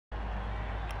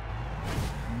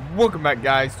Welcome back,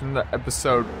 guys, to another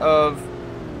episode of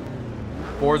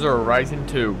Forza Horizon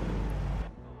 2.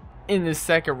 In this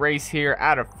second race here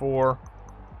out of 4,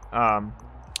 I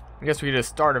guess we could just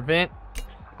start event.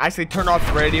 I actually turned off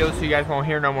the radio so you guys won't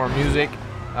hear no more music.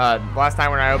 Last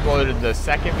time when I uploaded the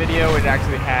second video, it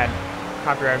actually had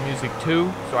copyright music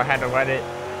too, so I had to let it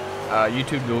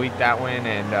YouTube delete that one,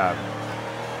 and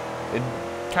it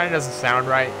kind of doesn't sound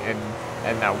right in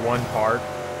that one part.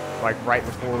 Like right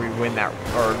before we win that,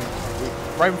 or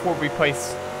right before we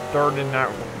place third in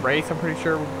that race, I'm pretty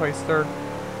sure we placed third.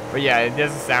 But yeah, it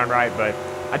doesn't sound right, but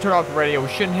I turned off the radio. We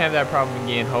shouldn't have that problem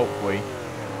again, hopefully.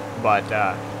 But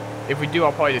if we do,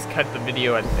 I'll probably just cut the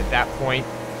video at that point.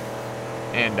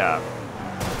 And oh,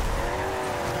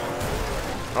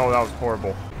 that was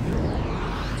horrible.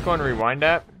 Let's go and rewind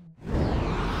that.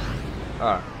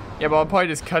 Yeah, but I'll probably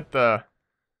just cut the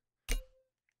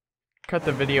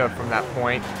video from that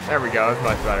point. There we go, that's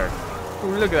much better.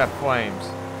 Ooh, look at that flames.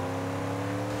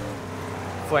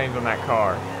 Flames on that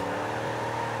car.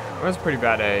 That's pretty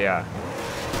bad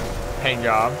paint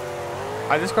job.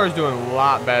 This car's doing a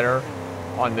lot better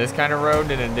on this kind of road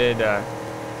than it did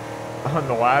on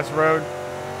the last road.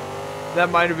 That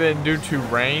might have been due to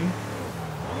rain.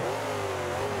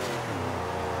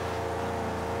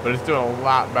 But it's doing a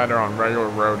lot better on regular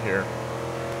road here.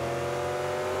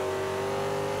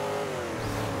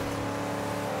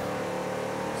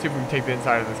 See if we can take the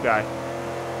inside of this guy.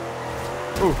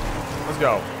 Ooh, let's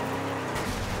go.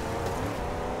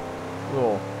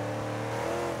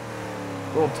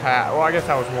 Little tap. Well, I guess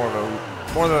that was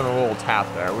more than a little tap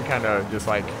there. We kind of just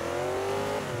like,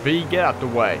 V, get out the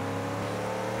way.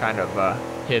 Kind of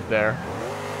hit there.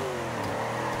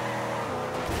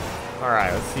 All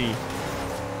right, let's see.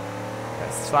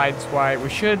 That side swipe. We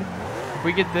should, if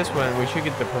we get this one, we should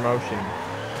get the promotion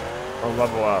or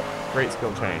level up. Great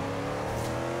skill chain.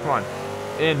 Come on,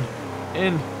 in.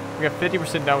 We got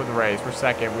 50% done with the race. We're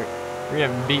second. We're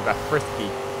getting beat by Frisky.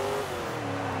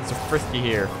 It's a Frisky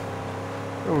here.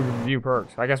 Oh, we can view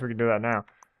perks. I guess we can do that now.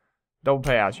 Double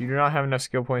payouts. You do not have enough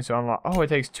skill points to unlock. Oh, it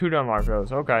takes 2 to unlock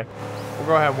those. Okay, we'll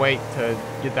go ahead and wait to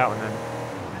get that one then.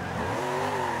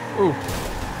 Ooh,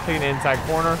 taking the inside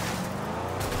corner.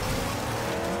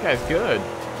 This guy's good.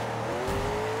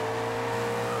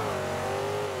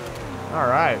 All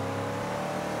right.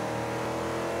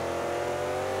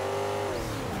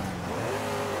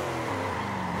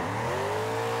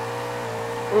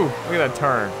 Ooh, look at that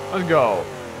turn. Let's go.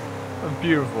 That's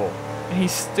beautiful. And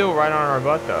he's still right on our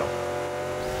butt, though.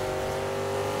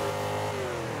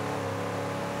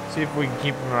 See if we can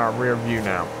keep him in our rear view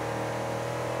now.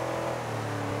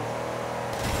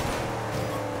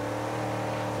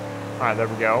 Alright, there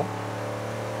we go.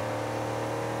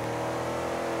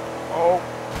 Oh,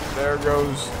 there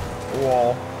goes the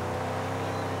wall.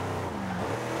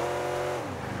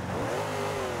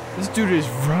 This dude is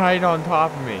right on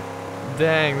top of me.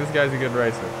 Dang, this guy's a good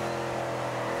racer.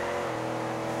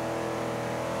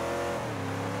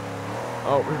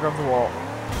 Oh, here comes the wall.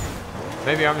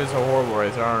 Maybe I'm just a horrible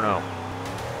racer, I don't know.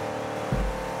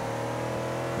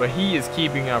 But he is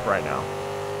keeping up right now.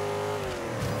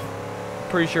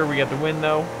 Pretty sure we got the win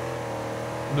though.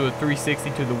 We'll do a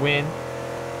 360 to the win.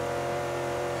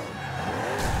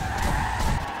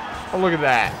 Oh, look at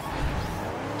that.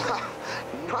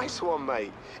 Nice one,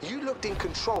 mate. You looked in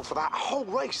control for that whole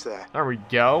race there. There we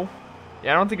go.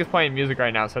 Yeah, I don't think it's playing music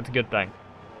right now, so that's a good thing.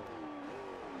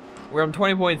 We're on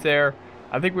 20 points there.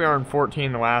 I think we were on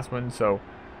 14 the last one, so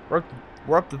we're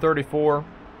up to 34.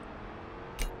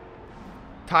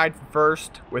 Tied for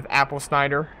first with Apple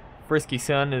Snyder. Frisky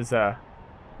Sun is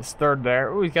third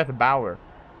there. Oh, he's got the Bowler.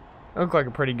 That looks like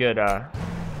a pretty good,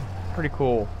 pretty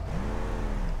cool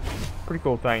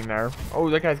thing there.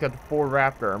 Oh, that guy's got the Ford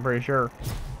Raptor, I'm pretty sure.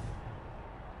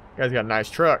 Guy's got a nice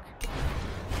truck.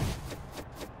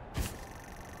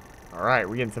 Alright,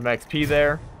 we're getting some XP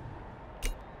there.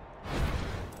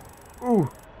 Ooh,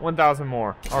 1,000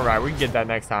 more. Alright, we can get that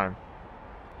next time.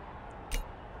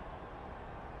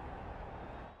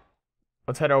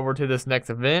 Let's head over to this next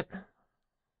event.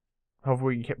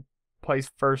 Hopefully we can get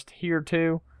place first here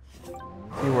too.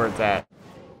 See where it's at.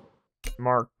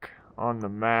 Mark on the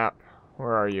map.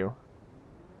 Where are you?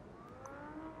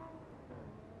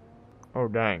 Oh,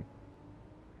 dang.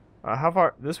 How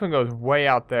far? This one goes way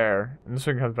out there, and this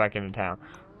one comes back into town.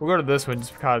 We'll go to this one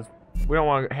just because we don't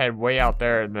want to head way out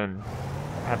there and then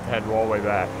have to head all the way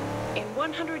back. In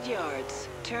 100 yards,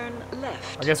 turn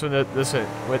left. I guess when this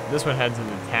one heads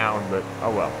into town, but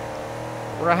oh well.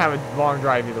 We're gonna have a long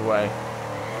drive either way.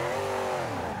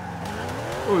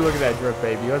 Ooh, look at that drift,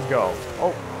 baby. Let's go.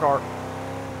 Oh, car.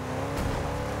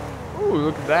 Ooh,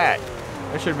 look at that.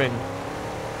 That should have been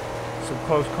some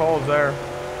close calls there.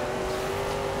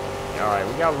 Alright,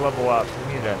 we gotta level up.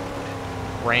 We need a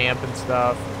ramp and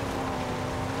stuff.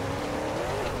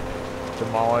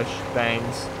 Demolish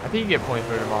things. I think you get points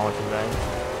for demolishing things.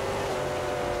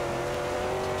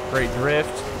 Great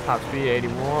drift. Top speed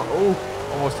 81. Oh,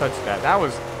 almost touched that. That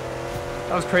was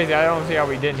crazy. I don't see how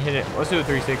we didn't hit it. Let's do a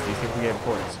 360, see if we get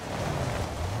points.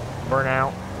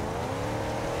 Burnout.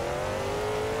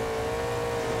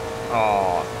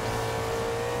 Oh.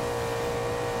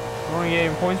 You want to get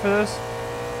any points for this?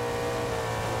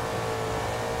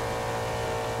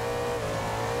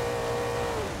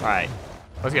 Alright.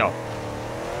 Let's go.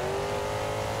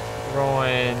 We're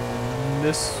going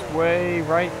this way,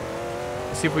 right?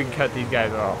 Let's see if we can cut these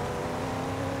guys off.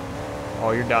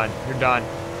 Oh, you're done. You're done.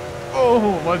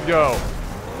 Oh, let's go.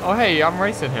 Oh, hey, I'm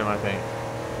racing him, I think.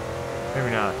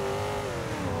 Maybe not.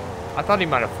 I thought he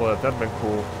might have flipped. That'd been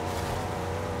cool.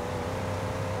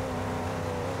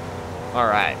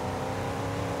 Alright.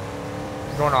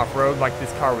 Going off-road like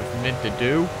this car was meant to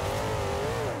do.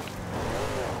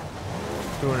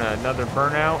 Doing another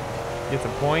burnout. Get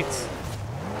some points.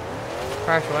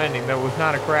 Crash landing. That was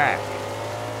not a crash.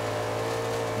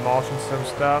 Demolishing some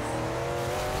stuff.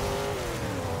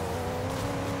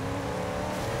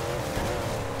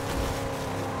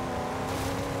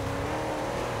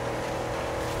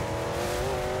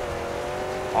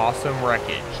 Awesome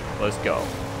wreckage. Let's go.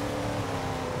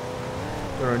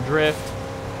 Throwing drift.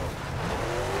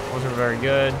 Wasn't very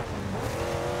good.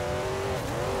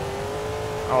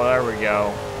 Oh, there we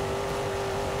go.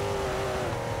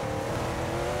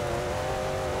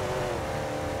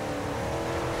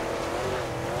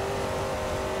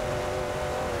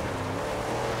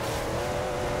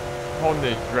 Hold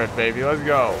this drift, baby. Let's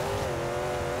go.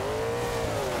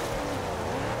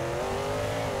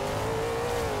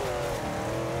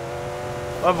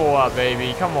 Level up,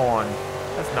 baby. Come on.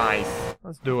 That's nice.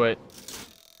 Let's do it.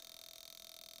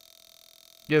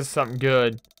 Get us something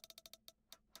good.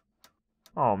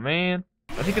 Oh, man.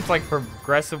 I think it's like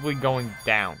progressively going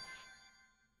down.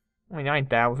 Only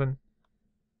 9,000.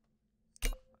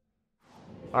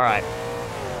 Alright.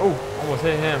 Oh, almost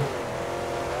hit him.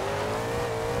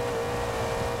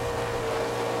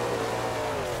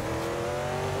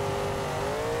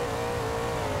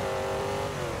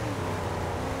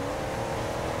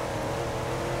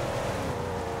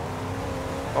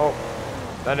 Oh,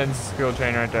 that ends the skill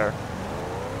chain right there.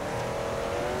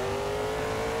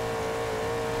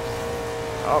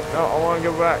 Oh, no, I want to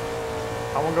go back.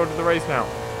 I want to go to the race now.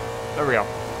 There we go.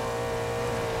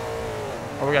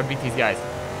 Oh, we got to beat these guys.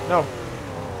 No.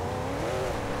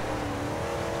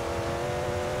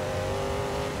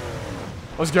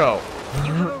 Let's go.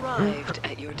 You have arrived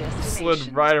at your destination.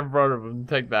 Slid right in front of him.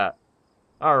 Take that.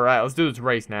 Alright, let's do this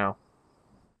race now.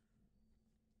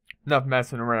 Enough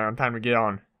messing around. Time to get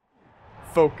on.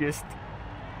 Focused.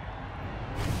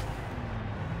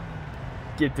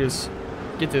 Get this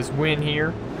win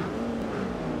here.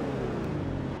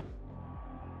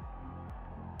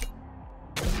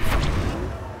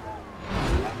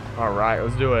 Alright,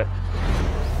 let's do it.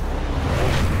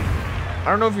 I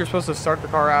don't know if you're supposed to start the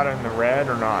car out in the red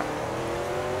or not.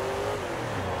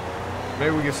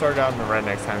 Maybe we can start it out in the red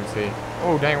next time and see.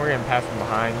 Oh, dang, we're getting passed from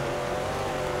behind.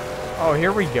 Oh,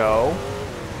 here we go.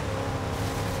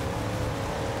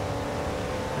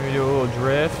 Let me do a little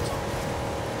drift.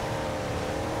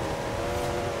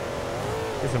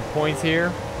 Get some points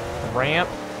here. Ramp.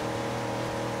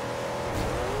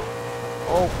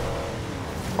 Oh.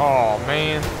 Oh,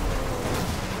 man.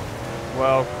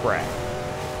 Well, crap.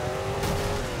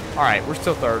 Alright, we're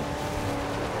still third.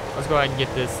 Let's go ahead and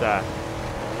get this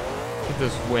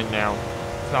win now.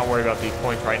 Let's not worry about these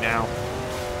points right now.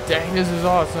 Dang, this is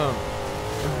awesome.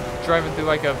 I'm driving through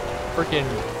like a freaking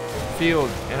field,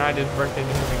 and I just wrecked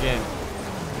into him again.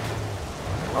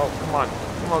 Oh, come on.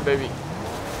 Come on, baby.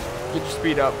 Get your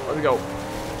speed up. Let's go.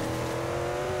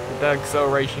 Get that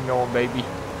acceleration going, baby.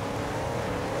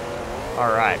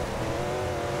 Alright.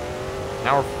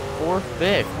 Now we're fourth,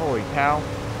 fifth. Holy cow.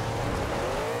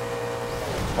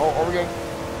 Oh, are we going?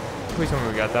 Please tell me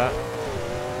we got that.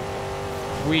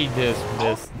 We just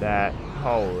missed that.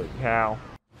 Holy cow.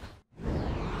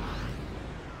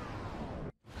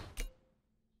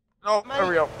 Oh, there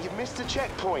we go. You missed the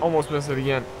checkpoint. Almost missed it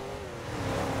again.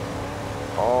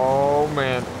 Oh,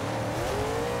 man.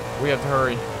 We have to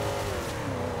hurry.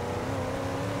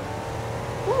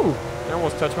 Woo! I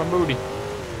almost touched my booty.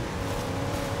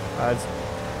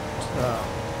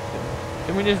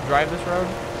 Didn't we just drive this road?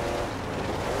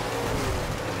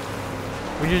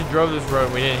 We just drove this road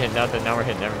and we didn't hit nothing. Now we're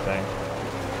hitting everything.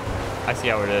 I see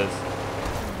how it is.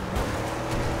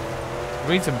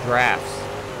 We need some drafts.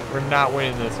 We're not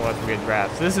winning this unless we get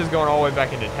drafts. This is going all the way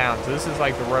back into town, so this is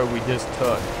like the road we just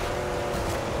took.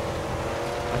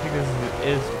 I think this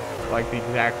is like the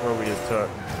exact road we just took.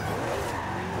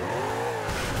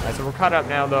 Alright, so we're caught up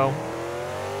now, though.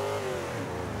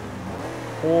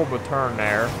 Horrible turn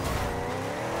there.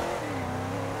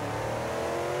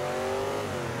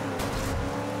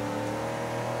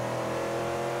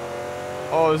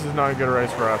 Oh, this is not a good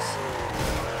race for us.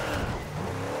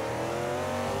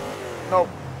 Nope.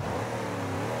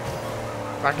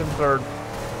 Back in third.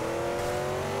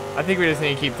 I think we just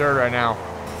need to keep third right now.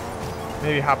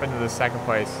 Maybe hop into the second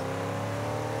place.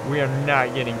 We are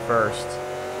not getting first.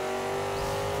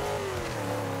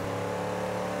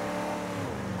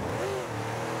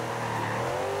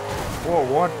 Whoa,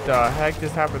 what the heck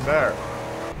just happened there?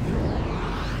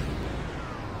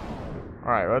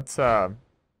 Alright, let's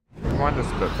rewind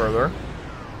this a bit further.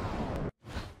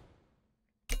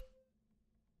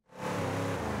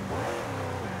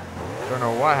 Don't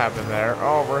know what happened there.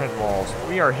 Oh, we're hitting walls.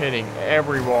 We are hitting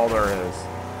every wall there is.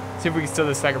 See if we can steal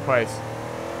the second place.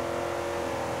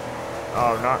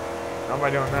 Oh, not by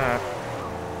doing that.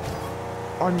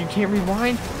 Oh, and you can't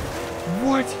rewind?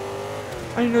 What?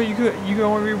 I didn't know you could. You can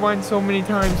only rewind so many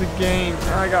times a game.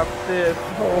 I got fifth.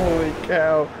 Holy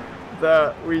cow!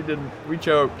 We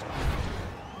choked.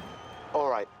 All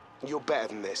right, you're better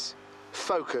than this.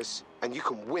 Focus, and you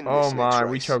can win this Oh next my,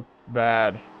 race. we choked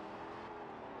bad.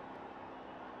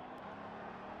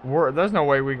 There's no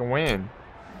way we can win.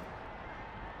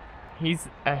 He's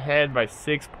ahead by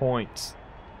 6 points.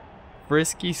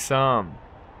 Frisky Sum.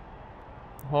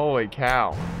 Holy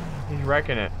cow. He's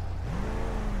wrecking it.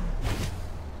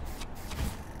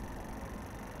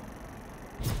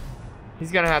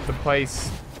 He's gonna have to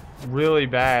place really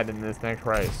bad in this next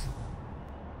race.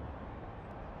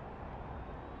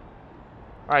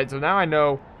 Alright, so now I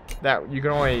know that you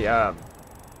can only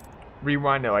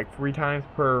rewind it like 3 times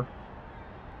per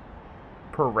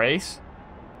race.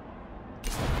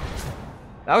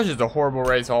 That was just a horrible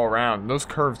race all around. Those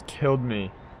curves killed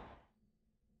me.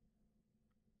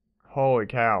 Holy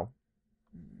cow.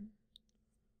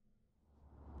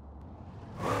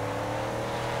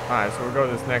 Alright, so we'll go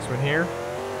to this next one here.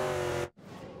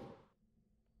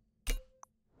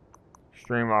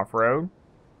 Extreme off-road.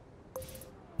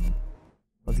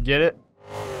 Let's get it.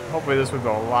 Hopefully this was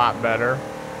a lot better.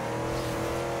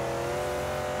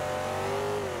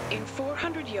 In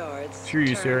 400 yards. Screw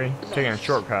you, Siri. I'm taking a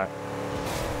shortcut.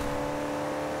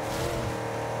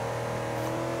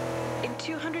 In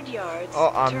 200 yards.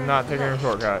 Oh, I'm not taking a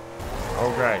shortcut.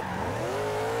 Okay.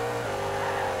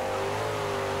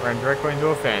 Ran directly into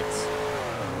a fence.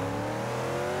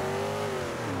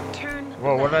 Turn.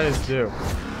 Whoa, what did I just do?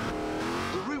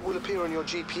 The route will appear on your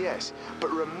GPS,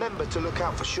 but remember to look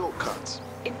out for shortcuts.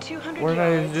 In 200 What did I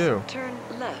yards. just do? Turn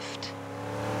left.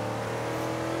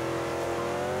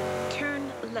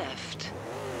 Turn left.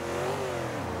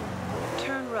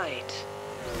 Turn right.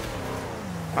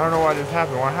 I don't know what just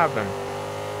happened. What happened?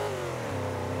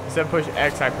 It said push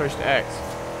X, I pushed X.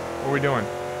 What are we doing?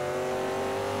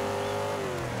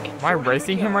 Am I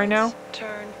racing him right now?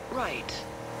 Turn right.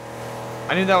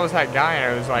 I knew that was that guy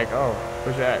and I was like, oh,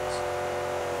 push X.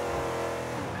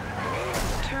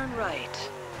 Turn right.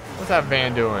 What's that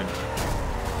van doing?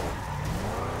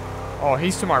 Oh,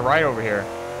 he's to my right over here.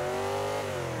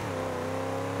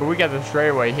 But we got the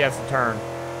straightaway, he has to turn.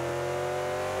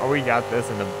 Oh, we got this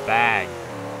in the bag.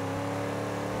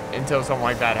 Until something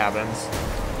like that happens.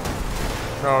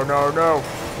 No, no, no.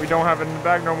 We don't have it in the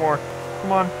bag no more.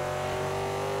 Come on.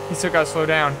 He still got to slow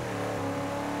down.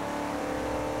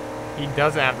 He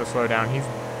doesn't have to slow down. He's...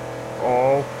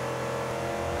 Oh.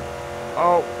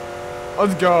 Oh.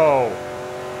 Let's go.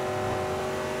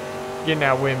 Getting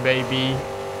that win, baby.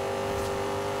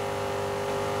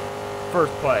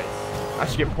 First place. I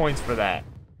should get points for that.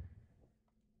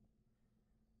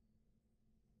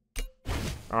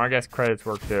 Oh, I guess credits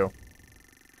work too.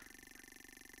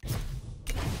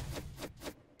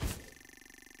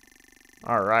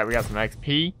 Alright, we got some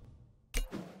XP.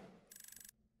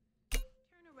 Turn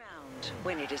around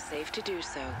when it is safe to do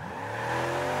so.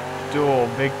 Dual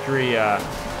victory,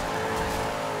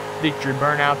 victory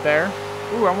burnout there.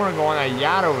 Ooh, I want to go on that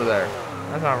yacht over there.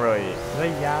 That's not really... Is that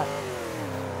a yacht?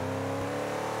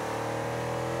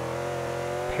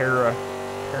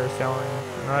 Parasailing?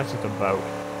 No, that's just a boat.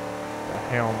 What the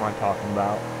hell am I talking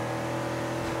about?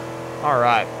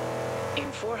 Alright. In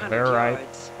 400 Bear right.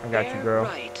 yards. I got you, girl.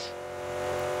 Right.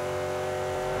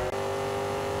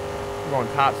 I'm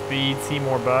going top speed,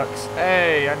 Seymour Bucks.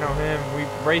 Hey, I know him. We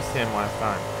raced him last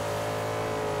time.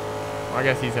 Well, I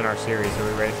guess he's in our series, so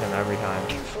we race him every time.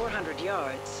 In 400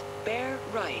 yards. Bear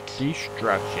right.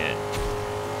 Destruction.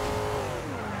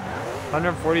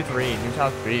 143, new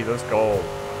top speed, let's go.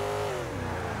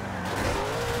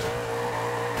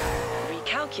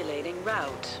 Recalculating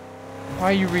route.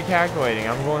 Why are you recalculating?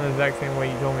 I'm going the exact same way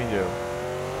you told me to.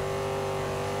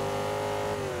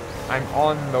 I'm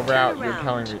on the route Turn you're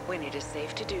telling around me. when it is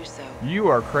safe to do so. You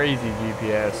are crazy,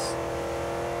 GPS.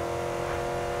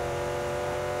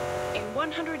 In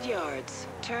 100 yards,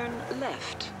 turn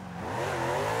left.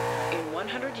 In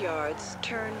 100 yards,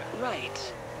 turn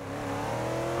right.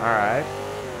 Alright.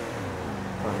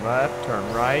 Turn left,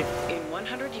 turn right, In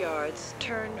 100 yards,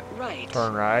 turn right.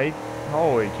 turn right.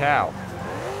 Holy cow.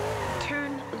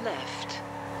 Turn left.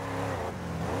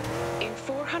 In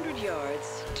 400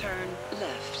 yards, turn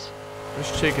left.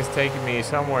 This chick is taking me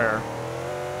somewhere.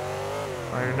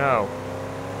 I don't know.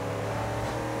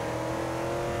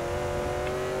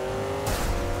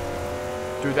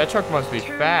 Dude, that truck must be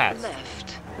Turn fast.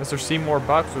 left. Mr. Seymour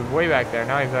Bucks was way back there.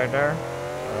 Now he's right there.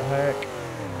 What the heck?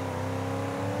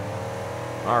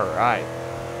 Alright.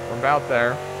 We're about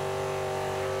there.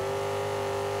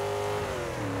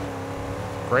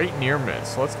 Great near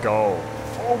miss. Let's go.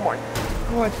 Oh my.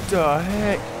 What the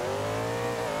heck?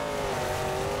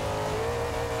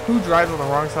 Who drives on the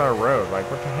wrong side of the road? Like,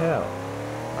 what the hell?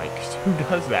 Like, who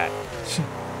does that?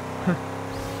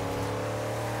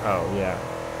 Oh, yeah.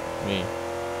 Me.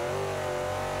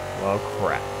 Well,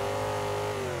 crap.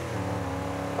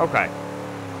 Okay.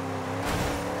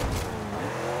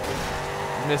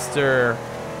 Mr.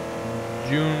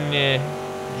 Junihosa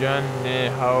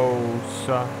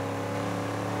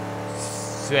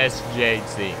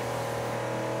SJC.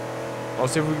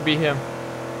 Let's see if we can beat him.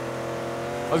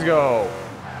 Let's go.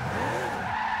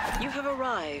 You have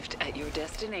arrived at your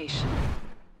destination.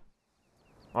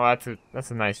 Oh,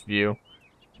 that's a nice view.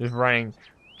 Just running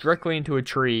directly into a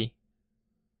tree.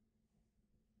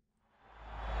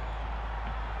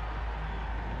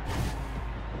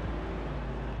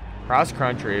 Cross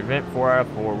country event 4 out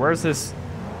of 4. Where's this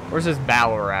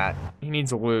Balor at? He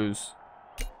needs to lose.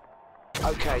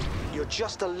 Okay, you're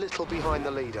just a little behind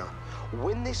the leader.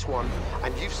 Win this one,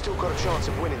 and you've still got a chance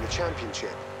of winning the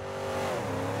championship.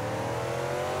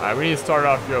 Alright, we need to start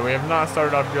off good. We have not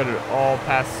started off good at all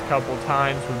past couple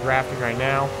times. We're drafting right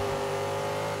now.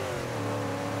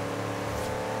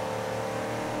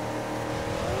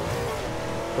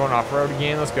 Going off-road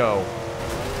again. Let's go.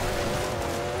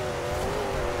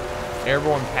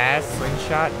 Airborne pass,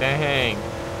 slingshot, dang.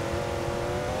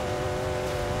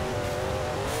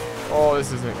 Oh,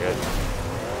 this isn't good.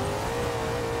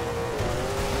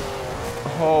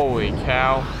 Holy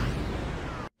cow.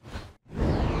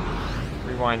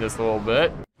 Rewind this a little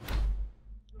bit.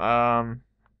 A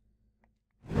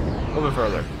little bit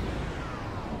further.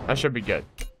 That should be good.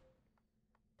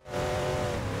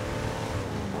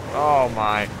 Oh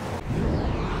my.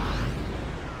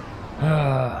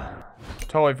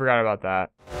 Totally forgot about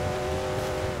that.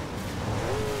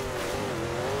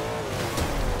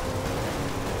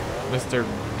 Mr.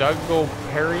 Dougal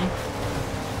Perry?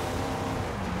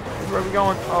 Where are we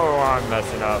going? Oh, I'm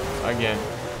messing up again.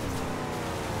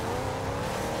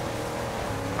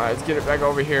 Alright, let's get it back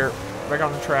over here. Back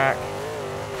on the track.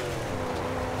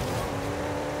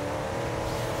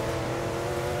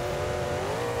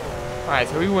 Alright,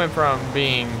 so we went from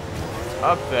being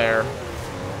up there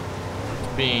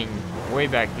to being way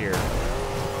back here.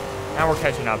 Now we're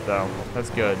catching up though. That's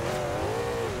good.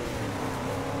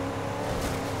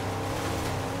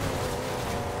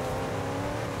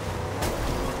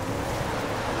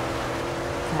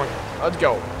 Come on, let's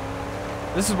go.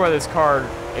 This is where this car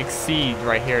exceeds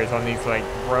right here, is on these like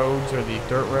roads or these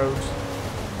dirt roads.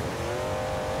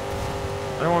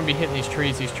 I don't want to be hitting these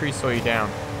trees slow you down.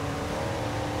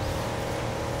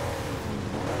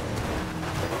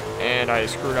 And I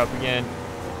screwed up again.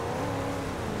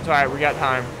 It's alright, we got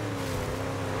time.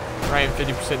 I ain't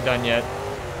 50% done yet.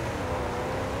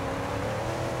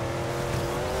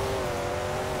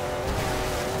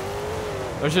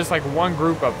 There's just like one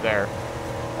group up there.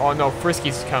 Oh no,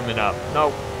 Frisky's coming up.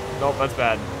 Nope. Nope, that's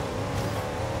bad.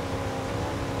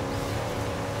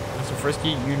 Mr.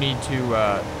 Frisky, you need to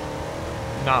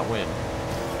not win.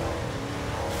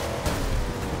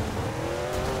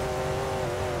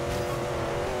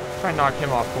 Try and knock him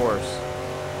off course.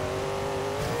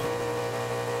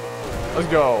 Let's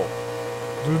go.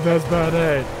 Dude, that's bad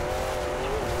air.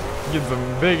 Get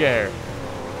some big air.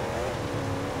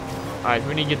 Alright,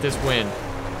 we need to get this win.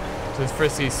 Since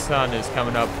Frisky's son is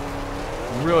coming up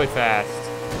really fast.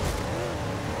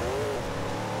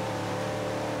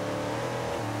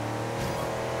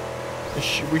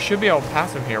 We should be able to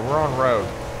pass him here. We're on road.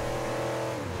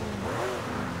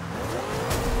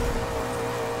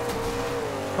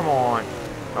 Come on.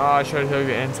 Oh, I should have took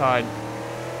the inside.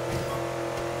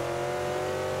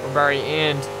 The very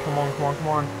end. Come on, come on, come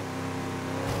on.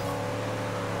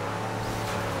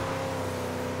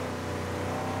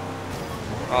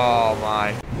 Oh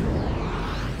my.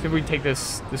 See if we can take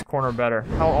this corner better.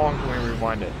 How long can we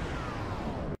rewind it?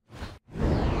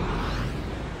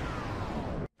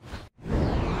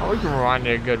 Oh, we can rewind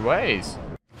it a good ways.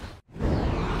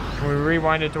 Can we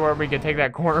rewind it to where we can take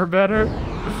that corner better?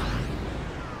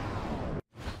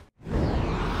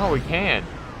 Oh, we can.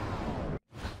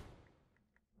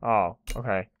 Oh,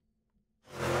 okay.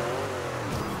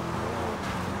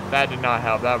 That did not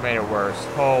help. That made it worse.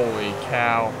 Holy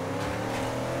cow.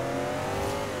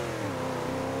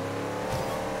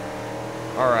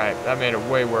 Alright, that made it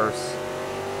way worse.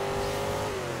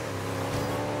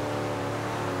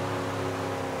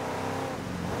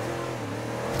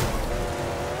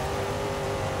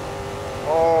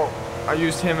 Oh, I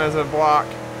used him as a block.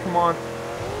 Come on.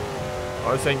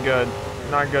 Oh, this ain't good.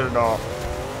 Not good at all.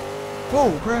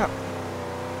 Whoa, crap.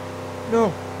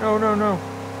 No, no, no, no.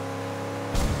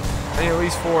 I need at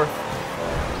least fourth.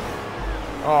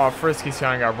 Oh, Frisky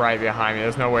Sound got right behind me.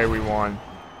 There's no way we won.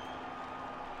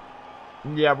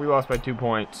 Yeah, we lost by 2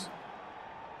 points.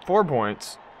 4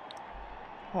 points.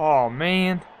 Oh,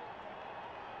 man.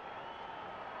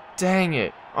 Dang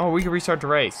it. Oh, we can restart the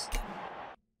race.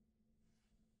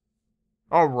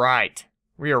 Alright.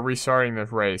 We are restarting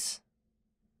this race.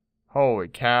 Holy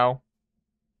cow.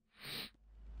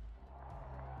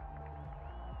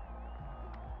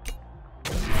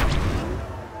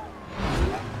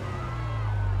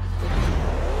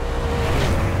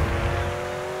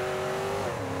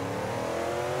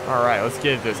 Alright, let's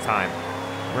get it this time.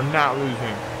 We're not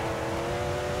losing.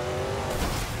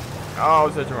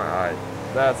 Oh, such a... Alright.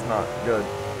 That's not good.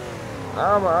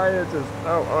 Oh, my eye is just...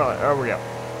 Oh, there we go.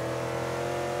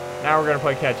 Now we're gonna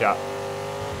play catch up.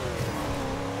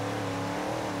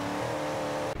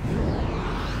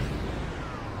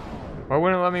 Why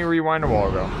wouldn't it let me rewind a while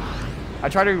ago? I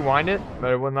tried to rewind it,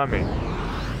 but it wouldn't let me.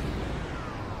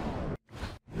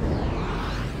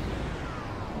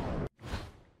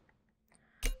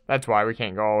 That's why we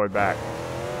can't go all the way back.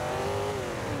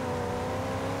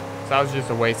 So that was just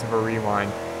a waste of a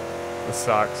rewind. This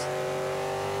sucks.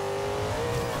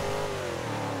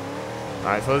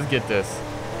 Alright, so let's get this.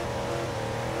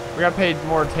 We gotta pay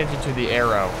more attention to the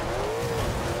arrow.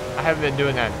 I haven't been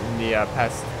doing that in the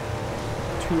past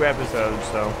 2 episodes,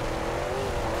 so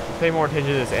pay more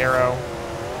attention to this arrow.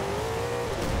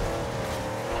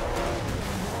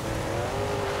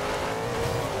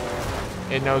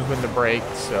 It knows when to brake,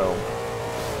 so.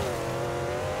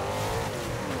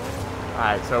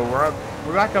 Alright, so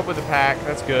we're back up with the pack.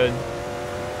 That's good.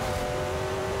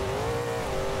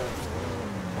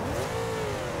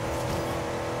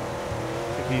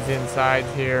 Get these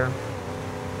insides here.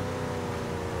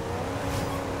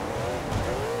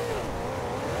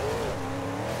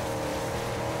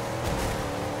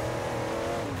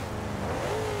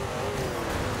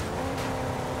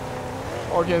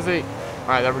 Oh, can't see.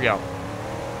 Alright, there we go.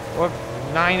 What?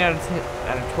 9 out of 10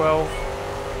 out of 12.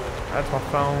 That's my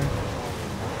phone.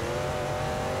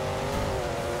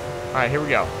 Alright, here we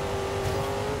go.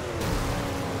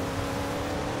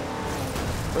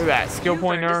 Look at that. Skill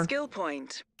point earned. Skill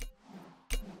point.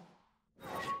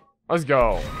 Let's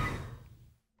go.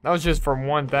 That was just from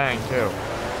one thing, too.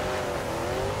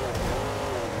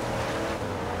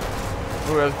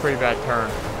 Ooh, that was a pretty bad turn.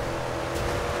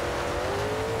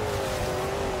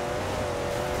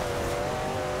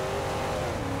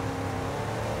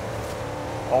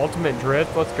 Ultimate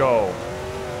drift, let's go.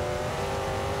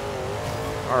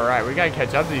 Alright, we gotta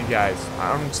catch up to these guys.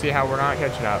 I don't see how we're not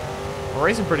catching up. We're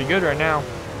racing pretty good right now.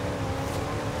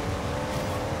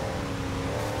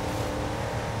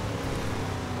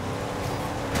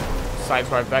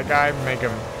 Sideswipe that guy, make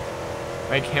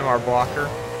him our blocker.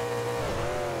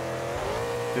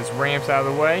 This ramps out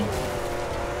of the way.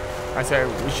 I said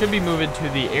we should be moving to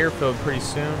the airfield pretty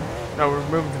soon. No, we're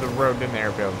moving to the road in the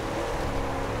airfield.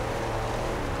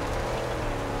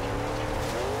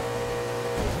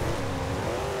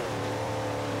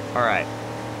 Alright.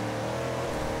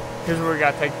 Here's where we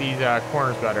gotta take these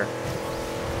corners better.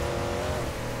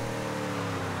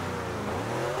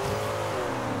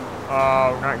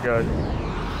 Oh, not good.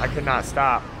 I could not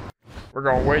stop. We're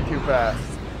going way too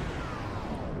fast.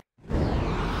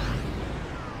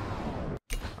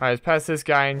 Alright, let's pass this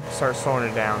guy and start slowing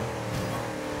it down.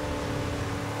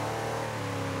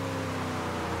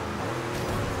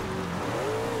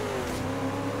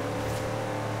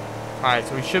 Alright,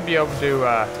 so we should be able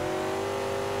to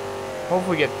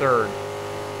hopefully get third.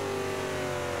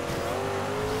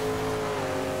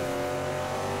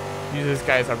 Use this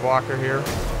guy as a blocker here.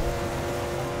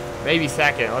 Maybe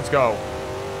second. Let's go.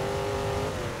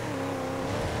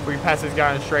 We can pass this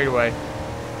guy on the straightaway.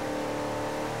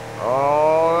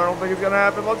 Oh, I don't think it's gonna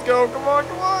happen. Let's go. Come on,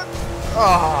 come on.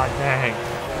 Oh, dang.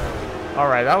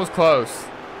 Alright, that was close.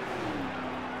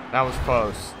 That was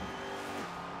close.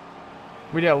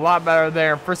 We did a lot better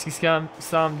there. Frisky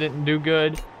some didn't do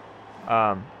good.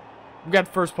 We got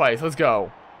first place. Let's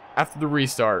go. After the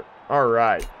restart.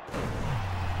 Alright.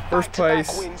 First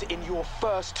place. Wins in your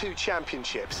first 2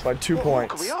 championships. By 2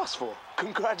 points. What can we ask for?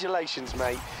 Congratulations,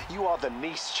 mate. You are the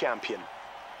Nice champion.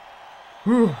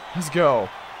 Whew, let's go.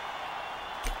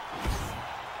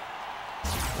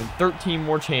 And 13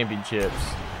 more championships.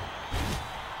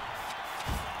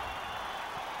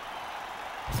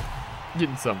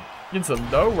 Getting some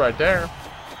dough right there.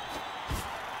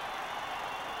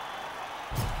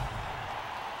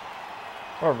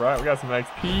 Alright, we got some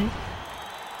XP.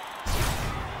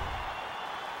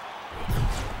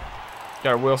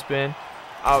 Got a wheel spin.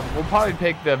 We'll probably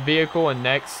pick the vehicle in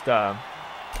next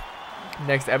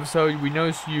episode. We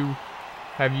noticed you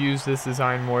have used this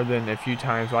design more than a few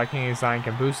times. Liking design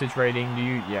can boost its rating. Do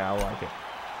you? Yeah, I like it.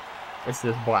 It's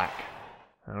this black.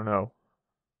 I don't know.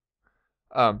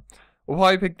 We'll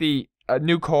probably pick the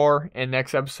new car in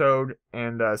next episode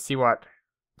and see what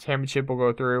championship we'll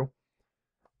go through.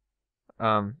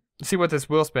 See what this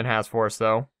wheel spin has for us,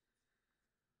 though.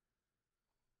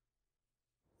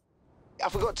 I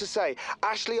forgot to say,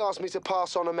 Ashley asked me to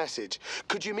pass on a message.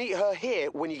 Could you meet her here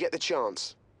when you get the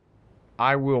chance?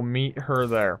 I will meet her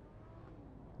there.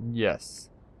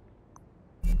 Yes.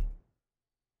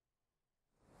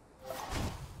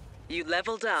 You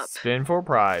leveled up. Spin for a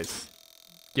prize.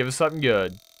 Give us something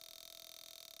good.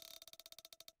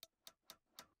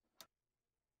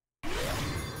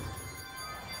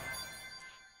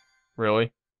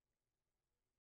 Really?